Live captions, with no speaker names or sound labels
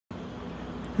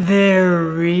They're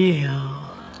real.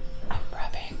 I'm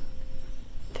rubbing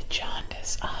the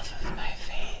jaundice off of my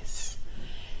face.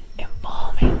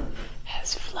 Embalming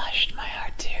has flushed my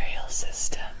arterial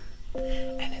system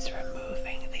and is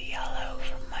removing the yellow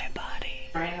from my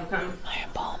body. Alright, okay. My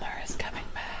embalmer is coming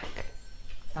back.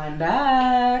 I'm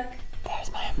back.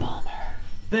 There's my embalmer.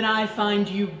 Then I find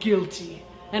you guilty,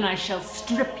 and I shall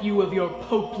strip you of your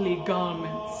popely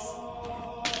garments.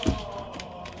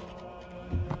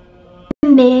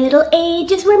 Middle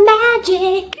Ages were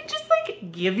magic. Just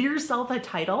like give yourself a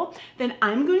title, then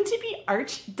I'm going to be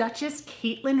Archduchess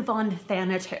Caitlin von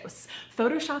Thanatos.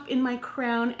 Photoshop in my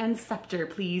crown and scepter,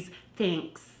 please.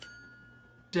 Thanks.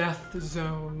 Death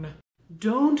Zone.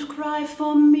 Don't cry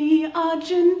for me,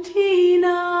 Argentina.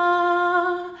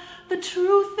 The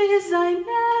truth is I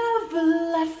never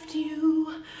left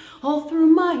you. All through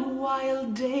my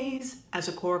wild days as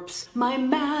a corpse, my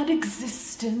mad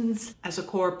existence as a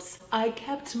corpse, I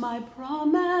kept my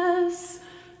promise.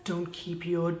 Don't keep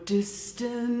your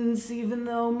distance, even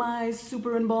though my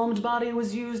super embalmed body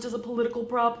was used as a political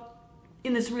prop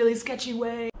in this really sketchy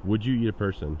way. Would you eat a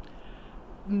person?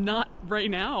 Not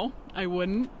right now, I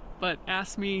wouldn't, but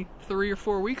ask me 3 or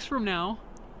 4 weeks from now.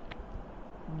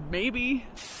 Maybe.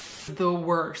 The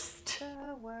worst.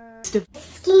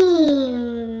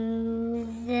 Schemes.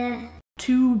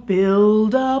 To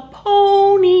build a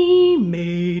pony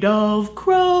made of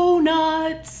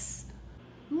cronuts.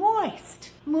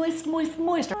 Moist, moist, moist,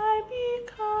 moist. I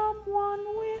become one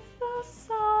with the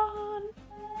sun.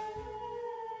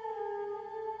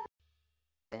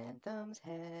 Phantom's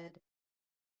head.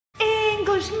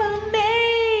 English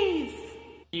mermaids.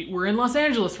 We're in Los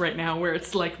Angeles right now, where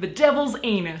it's like the devil's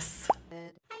anus.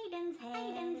 Phantom's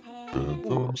head.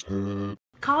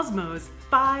 Cosmos,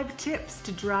 5 tips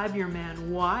to drive your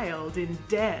man wild in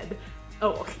dead.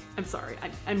 Oh, I'm sorry,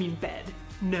 I mean bed.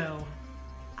 No.